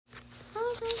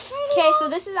Okay, so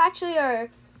this is actually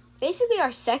basically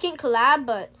our second collab,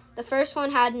 but the first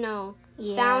one had no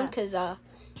sound because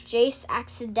Jace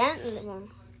accidentally.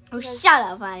 Oh, shut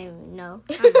up! I don't even know.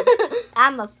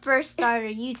 I'm a first starter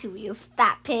YouTuber. You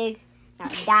fat pig. Now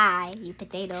die, you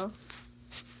potato.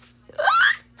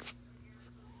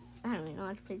 I don't even know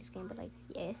how to play this game, but like,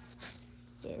 yes,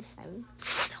 I'm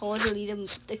totally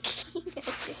the king.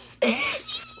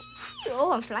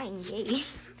 Oh, I'm flying, yay.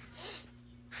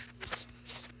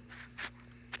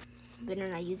 Better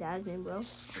not use admin, bro.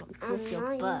 I'm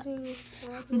gonna your butt.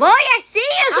 Boy, I see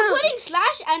you! I'm putting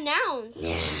 /announce.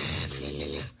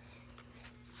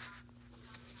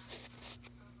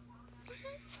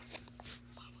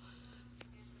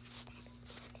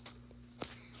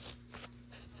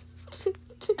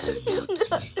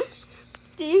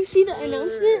 Do you see the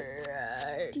announcement?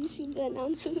 Do you see the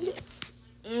announcement?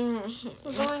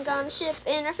 We're going on a ship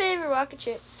in our favorite rocket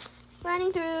ship.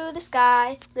 Running through the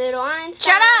sky. Little Einstein.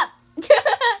 Shut up!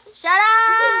 Shut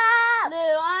up!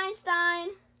 Little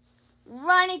Einstein.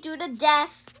 Running to the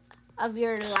death of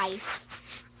your life.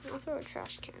 I'll throw a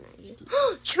trash can at you.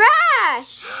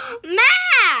 Trash!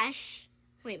 Mash!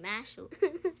 Wait, mash?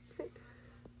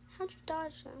 How'd you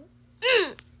dodge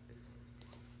that?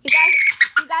 You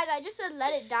guys, I just said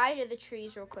let it die to the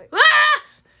trees real quick.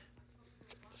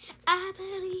 I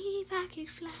believe I can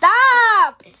fly.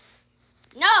 Stop!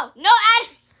 No,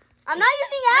 admin. I'm not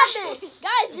using admin.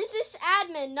 Guys, this is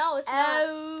admin. No, it's not.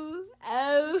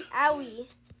 Oh. Owie.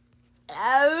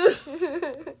 Oh.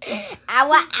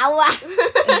 Ow.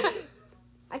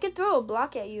 I could throw a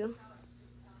block at you.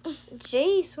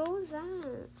 Jace, what was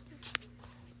that?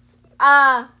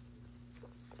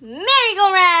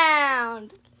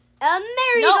 Merry-go-round. A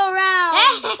merry-go-round.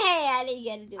 Hey, I didn't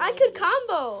get to do it. I could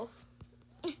combo.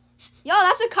 Yo,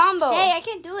 that's a combo. Hey, I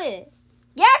can't do it.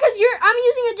 Yeah, because I'm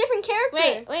using a different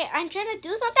character. Wait, I'm trying to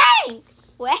do something.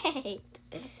 Wait.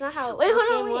 It's not how this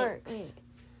game game works.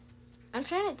 I'm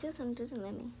trying to do something. It doesn't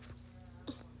let me.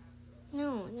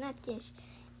 No, not this.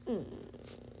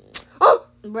 Oh!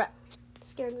 Bruh.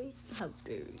 Scared me. How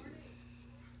dare you?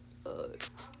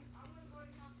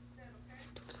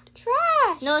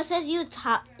 Trash. No, it says you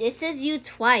It says you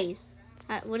twice.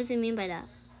 What does it mean by that?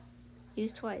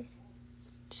 Use twice.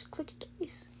 Just click it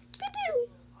twice. Pew pew.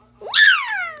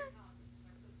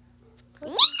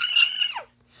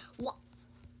 What?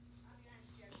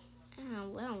 I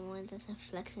don't want this to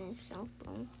flex in itself,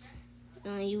 bro.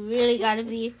 No, you really gotta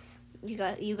be. You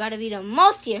gotta be the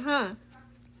most here, huh?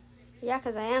 Yeah,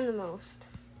 because I am the most.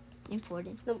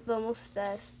 Important. The most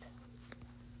best.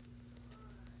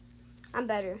 I'm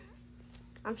better.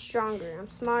 I'm stronger. I'm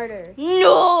smarter.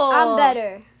 No! I'm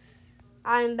better.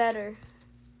 I'm better.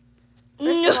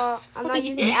 First of all, I'm not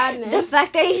using admin. The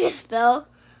fact that you just fell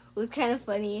was kind of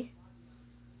funny.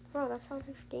 Bro, that's how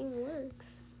this game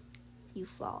works. You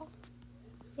fall.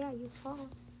 Yeah, you fall.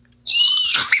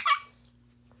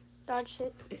 Dodge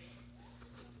it.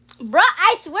 Bruh,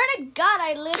 I swear to God,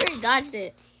 I literally dodged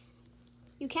it.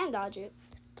 You can dodge it.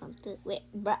 Wait,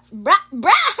 bruh.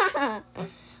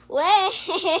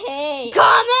 Wait.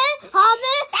 Comment!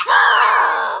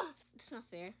 It's not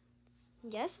fair.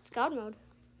 Yes, it's God mode.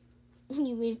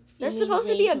 You mean There's supposed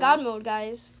to be a God mode,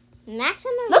 guys.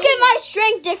 Maximum? Look at my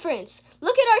strength difference.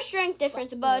 Look at our strength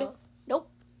difference, bud. Nope.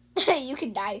 You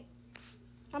could die.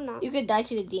 I'm not. You could die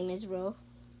to the demons, bro.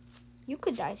 You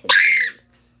could die to the demons.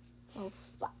 Oh,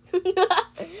 fuck.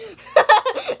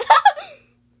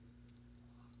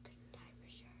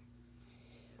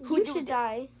 You should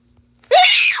die.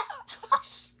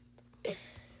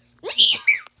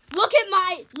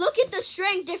 Look at the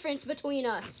strength difference between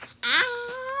us.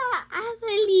 I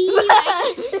believe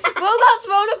Bro got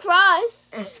thrown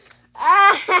across.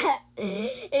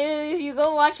 If you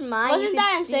go watch mine, Wasn't you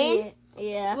that could insane? see it.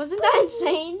 Yeah. Wasn't that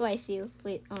insane? Oh, I see you.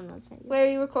 Wait, oh no, it's not you. Wait,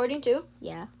 are you recording too?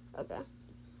 Yeah. Okay.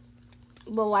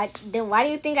 But why do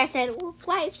you think I said, well,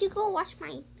 why if you go watch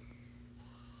mine?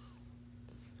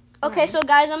 Okay, so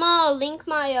guys, I'm gonna link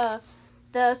my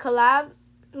the collab,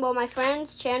 my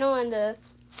friend's channel and the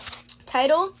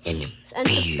title, and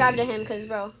subscribe to him, because,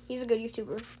 bro, he's a good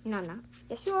YouTuber. No, I'm not.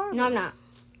 Yes, you are. No, I'm not.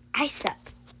 I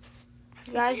suck.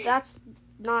 Guys, that's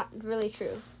not really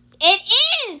true. It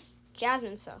is!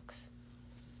 Jasmine sucks.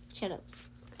 Shut up.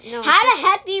 No. How the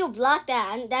heck do you block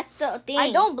that? And that's the thing.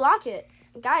 I don't block it.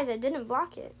 Guys, I didn't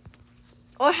block it.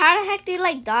 Or how the heck do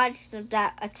you, dodge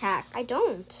that attack? I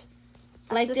don't.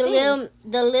 Like That's the thing.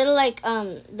 little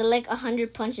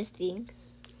 100 punches thing.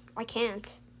 I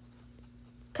can't.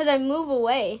 Because I move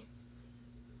away.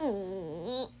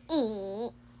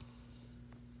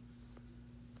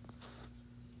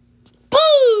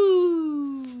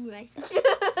 Boo! myself.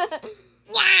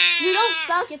 You don't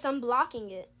suck. It's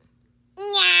unblocking it.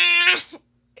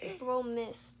 Bro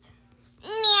missed.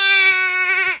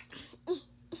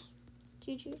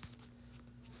 GG.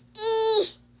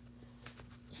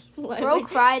 Bro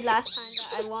cried last time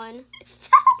that I won.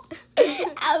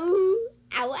 Ow.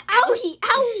 Ow. Owie!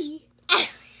 Owie!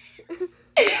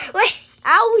 Wait.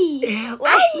 Owie!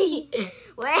 Owie!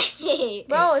 Wait.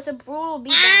 Bro, it's a brutal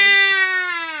beatdown.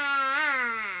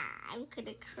 I'm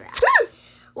gonna cry.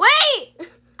 Wait!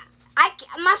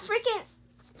 My freaking...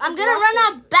 I'm gonna run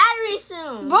out of battery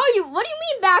soon. Bro, what do you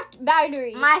mean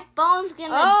battery? My phone's gonna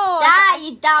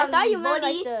die, I thought you meant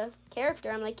like the character.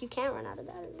 I'm like, you can't run out of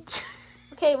battery.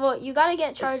 Okay, well, you gotta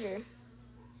get charger.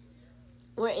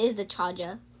 Where is the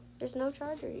charger? There's no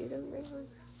charger. You didn't bring one.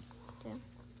 Damn.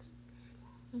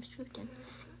 I'm stripping.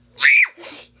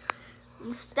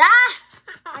 Stop!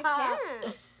 I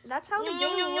can't. That's how the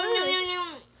game works.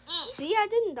 See, I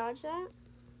didn't dodge that.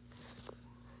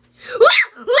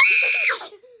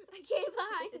 I came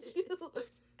behind you.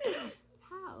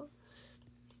 How?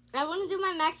 I want to do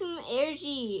my maximum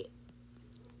energy.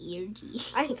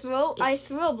 I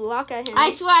threw a block at him.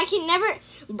 I swear I can never,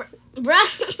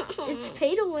 bruh. It's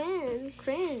pay to win.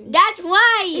 Cringe. That's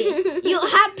why you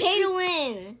have pay to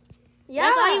win. Yeah.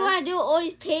 That's all you want to do.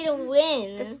 Always pay to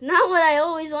win. That's not what I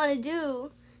always want to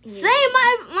do. Yeah. Same.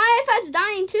 My iPad's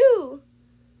dying too.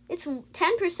 It's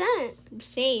 10%.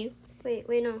 Save.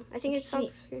 Wait, no. I think it's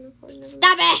stop screen recording.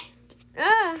 Stop it.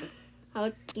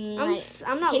 I'm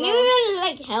not. Can you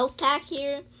even health pack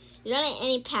here? Is there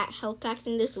any health packs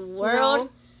in this world? No,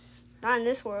 not in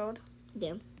this world.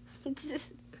 Damn. It's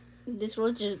just this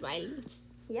world's just violence.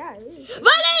 Yeah, it is.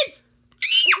 Violence!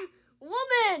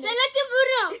 Woman! Select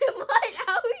Bruno! What?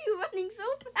 How are you running so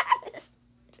fast?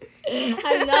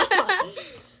 I know.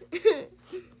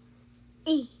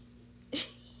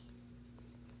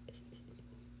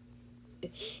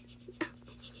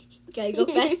 Gotta go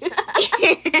fast.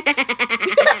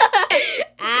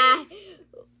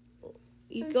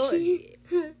 You go.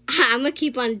 I'm gonna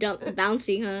keep on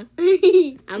bouncing, huh?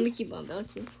 I'm gonna keep on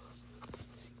bouncing.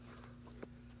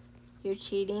 You're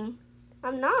cheating.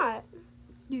 I'm not.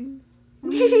 Hey,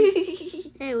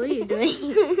 what are you doing?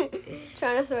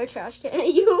 Trying to throw a trash can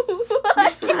at you.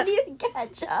 I can't even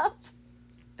catch up.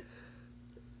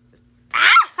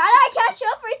 How did I catch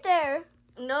up right there?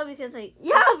 No, because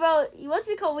yeah, bro. What's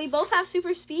it called? We both have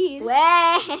super speed.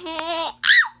 Wait.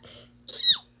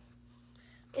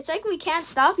 It's like we can't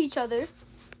stop each other.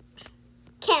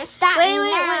 Can't stop me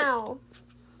now.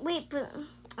 Wait, but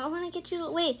I want to get you.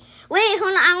 Wait,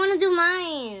 hold on. I want to do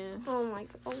mine. Oh my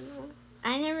god. Oh no.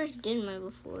 I never did mine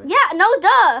before. Yeah, no,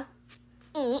 duh.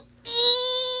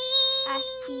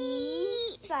 Aki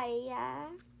saya.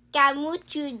 Kamu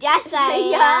sudah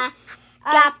saya.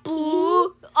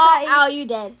 Kapu. Oh, you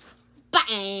dead.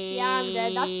 Bang. Yeah, I'm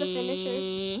dead. That's the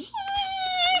finisher.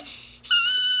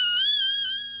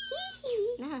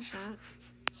 No, it's not.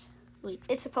 Wait.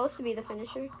 It's supposed to be the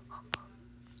finisher.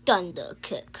 Thunder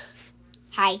kick.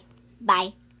 Hi.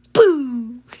 Bye.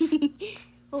 Boom.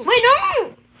 Oh. Wait,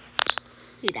 no!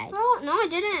 You died. Oh, no, I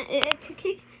didn't. It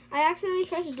kicked. I accidentally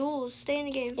pressed duels. Stay in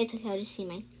the game. It's okay. I'll just see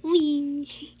mine. Wee.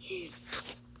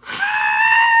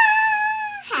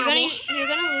 You're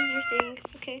gonna lose your thing.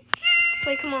 Okay.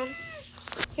 Wait, come on.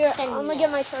 Here, I'm gonna get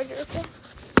my charger, okay?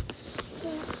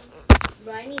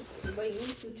 Bro, you need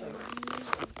two chargers.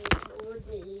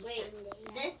 Wait,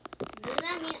 does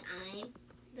that mean I'm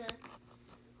the...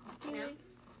 No?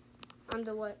 I'm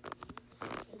the what?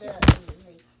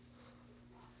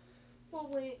 Well,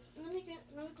 wait. Let me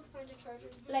go find a charger.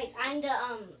 I'm the,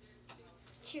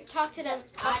 Talk to them.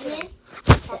 admin?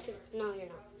 Talk to them. No, you're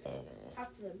not. Talk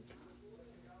to them.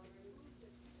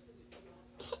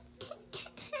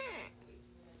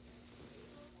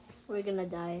 We're gonna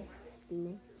die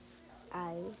soon.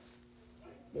 I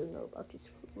don't know about this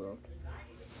world.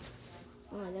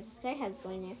 Oh my god, this guy has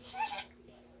one there.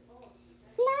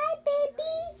 Fly,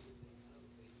 baby!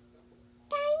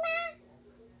 Timer!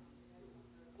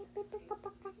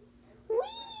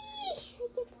 Whee! I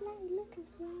can fly, look, I'm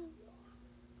flying.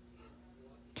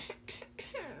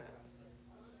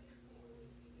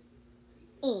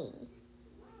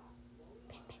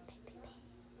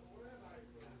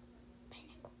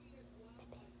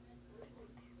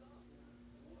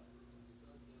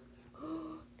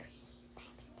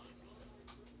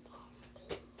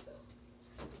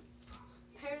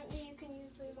 Apparently, you can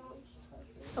use my mom's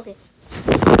charger. Okay.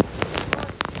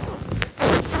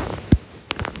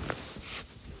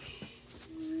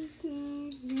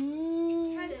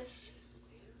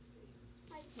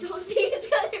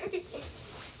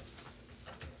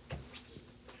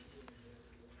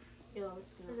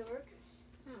 it work?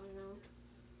 I don't know.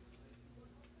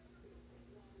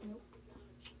 Nope.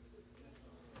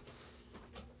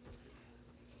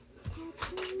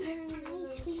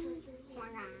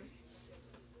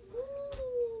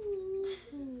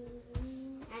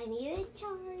 I need a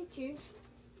charger.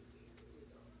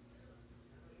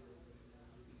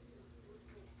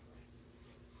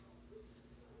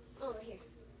 Over here.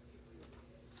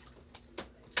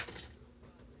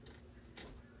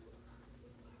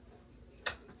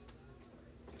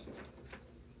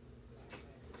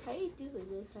 How do you do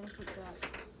this? I forgot.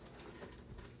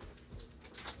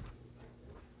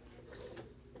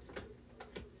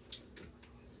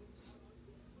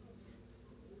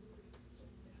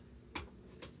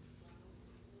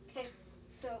 Okay,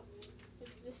 so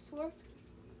does this work?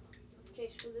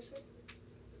 Jace, will this work?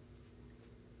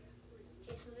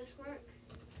 Jace, will this work?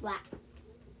 What?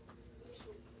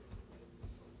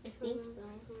 I think so.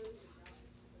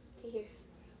 Okay, here.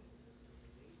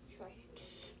 Try it.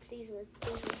 Please work.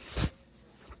 Please work.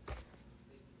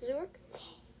 Does it work?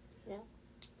 No.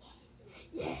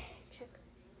 Yeah. Check.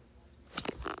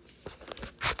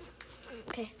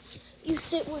 Okay. You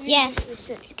sit where Yes. you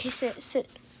sit. Okay, sit.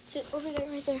 Sit over there,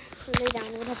 right there. Or lay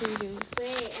down, whatever you're doing.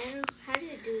 Wait, I don't. How do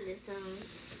you do this?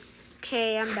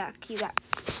 Okay, I'm back.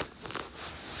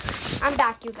 I'm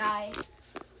back, you guys.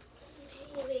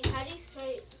 Wait, how do you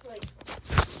start? Like.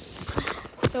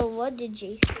 So what did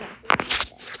Jace do?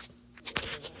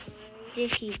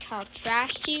 Did he talk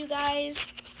trash to you guys?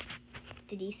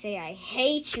 Did he say, I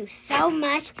hate you so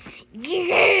much?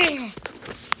 Yeah!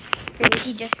 Or did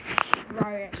he just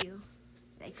roar at you?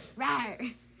 Like, roar.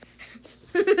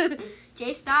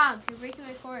 Jay, stop. You're breaking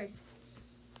my cord.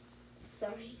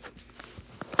 Sorry.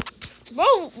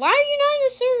 Bro, why are you not in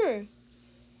the server?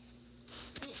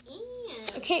 I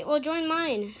am. Okay, well, join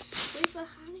mine. Wait, but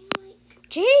how do you like?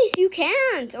 Jace, you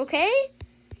can't, okay?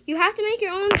 You have to make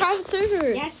your own private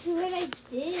server. That's what I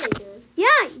did.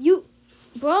 Yeah, you...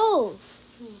 Bro.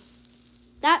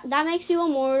 That makes you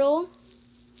immortal.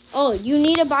 Oh, you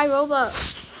need to buy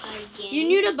Robux. Again? You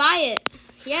need to buy it.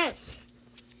 Yes.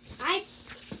 I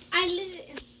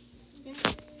literally.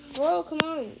 Bro, come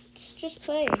on. Just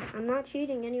play. I'm not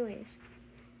cheating anyways.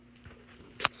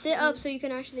 Sit up so you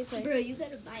can actually play. Bro, you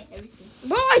gotta buy everything.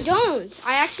 Bro, I don't.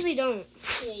 I actually don't.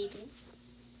 Yeah, you do.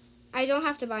 I don't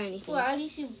have to buy anything. Well, at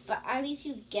least you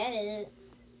get it.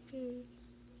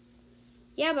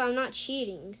 Yeah, but I'm not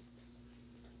cheating.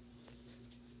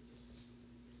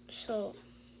 So,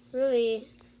 really...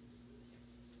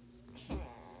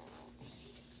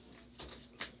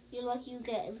 You're lucky you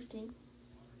get everything.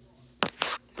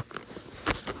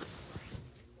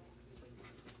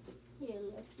 You're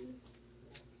lucky.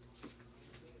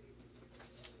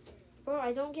 Bro,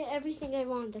 I don't get everything I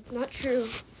want. That's not true.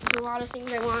 There's a lot of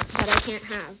things I want that I can't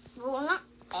have. Well, not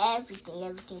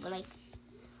everything, but like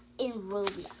in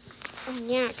Roblox.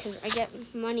 Yeah, because I get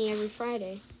money every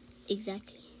Friday.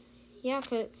 Exactly. Yeah,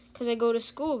 because I go to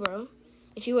school, bro.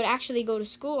 If you would actually go to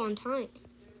school on time.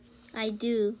 I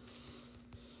do.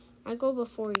 I go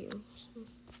before you. So.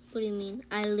 What do you mean?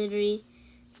 I literally.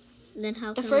 Then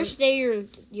how? The first day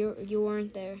you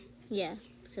weren't there. Yeah,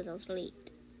 because I was late.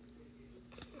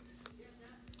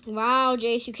 Wow,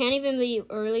 Jace, you can't even be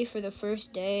early for the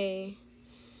first day.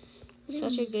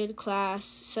 Such a good class.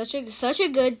 Such a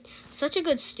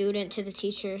good student to the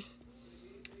teacher.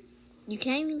 You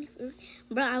can't even.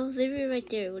 Bro, I was literally right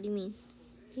there. What do you mean?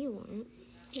 You weren't.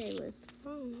 Yeah, I was.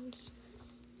 Oh,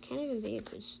 can't even be a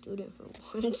good student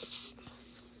for once.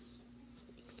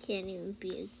 Can't even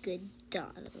be a good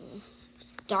daughter.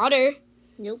 Daughter?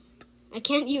 Nope. I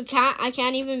can't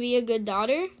even be a good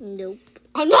daughter? Nope.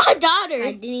 I'm not a daughter.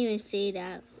 I didn't even say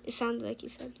that. It sounded like you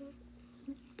said that.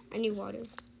 I need water.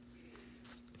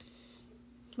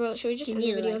 Bro, should we just end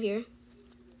the video here?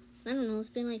 I don't know. It's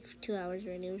been like 2 hours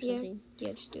already or something.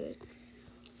 Yeah, just do it.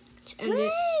 Just end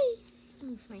it.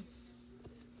 Oh,